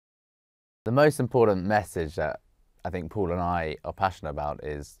The most important message that I think Paul and I are passionate about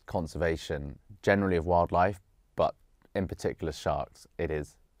is conservation, generally of wildlife, but in particular sharks. It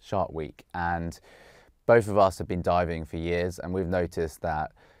is Shark Week, and both of us have been diving for years, and we've noticed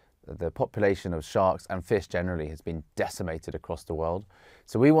that the population of sharks and fish generally has been decimated across the world.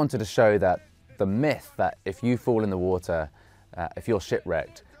 So we wanted to show that the myth that if you fall in the water, if you're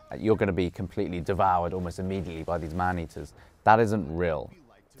shipwrecked, you're going to be completely devoured almost immediately by these man-eaters, that isn't real,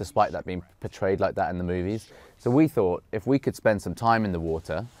 despite that being portrayed like that in the movies. So we thought if we could spend some time in the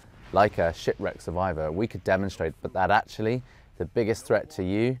water, like a shipwreck survivor, we could demonstrate that actually the biggest threat to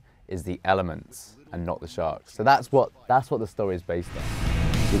you is the elements and not the sharks. So that's what the story is based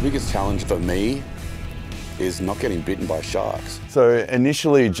on. The biggest challenge for me is not getting bitten by sharks. So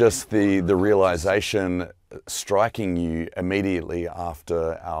initially just the realization striking you immediately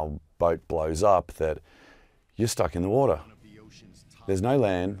after our boat blows up that you're stuck in the water. There's no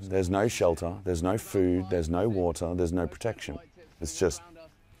land, there's no shelter, there's no food, there's no water, there's no protection. It's just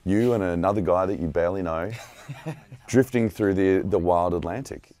you and another guy that you barely know drifting through the wild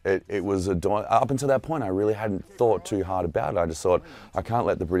Atlantic. It was up until that point I really hadn't thought too hard about it. I just thought I can't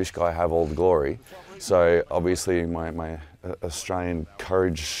let the British guy have all the glory. So obviously my Australian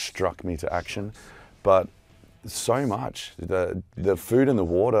courage struck me to action, but so much. The food and the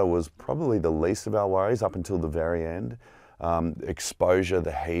water was probably the least of our worries up until the very end. Exposure,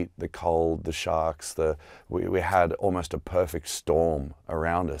 the heat, the cold, the sharks, we had almost a perfect storm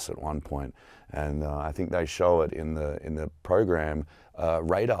around us at one point. And I think they show it in the program,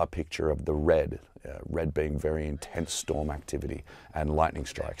 radar picture of the red being very intense storm activity and lightning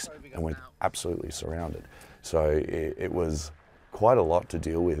strikes, and we're absolutely surrounded. So it was quite a lot to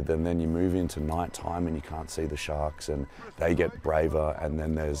deal with, and then you move into night time and you can't see the sharks and they get braver, and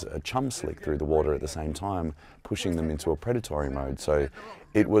then there's a chum slick through the water at the same time, pushing them into a predatory mode. So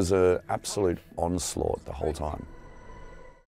it was an absolute onslaught the whole time.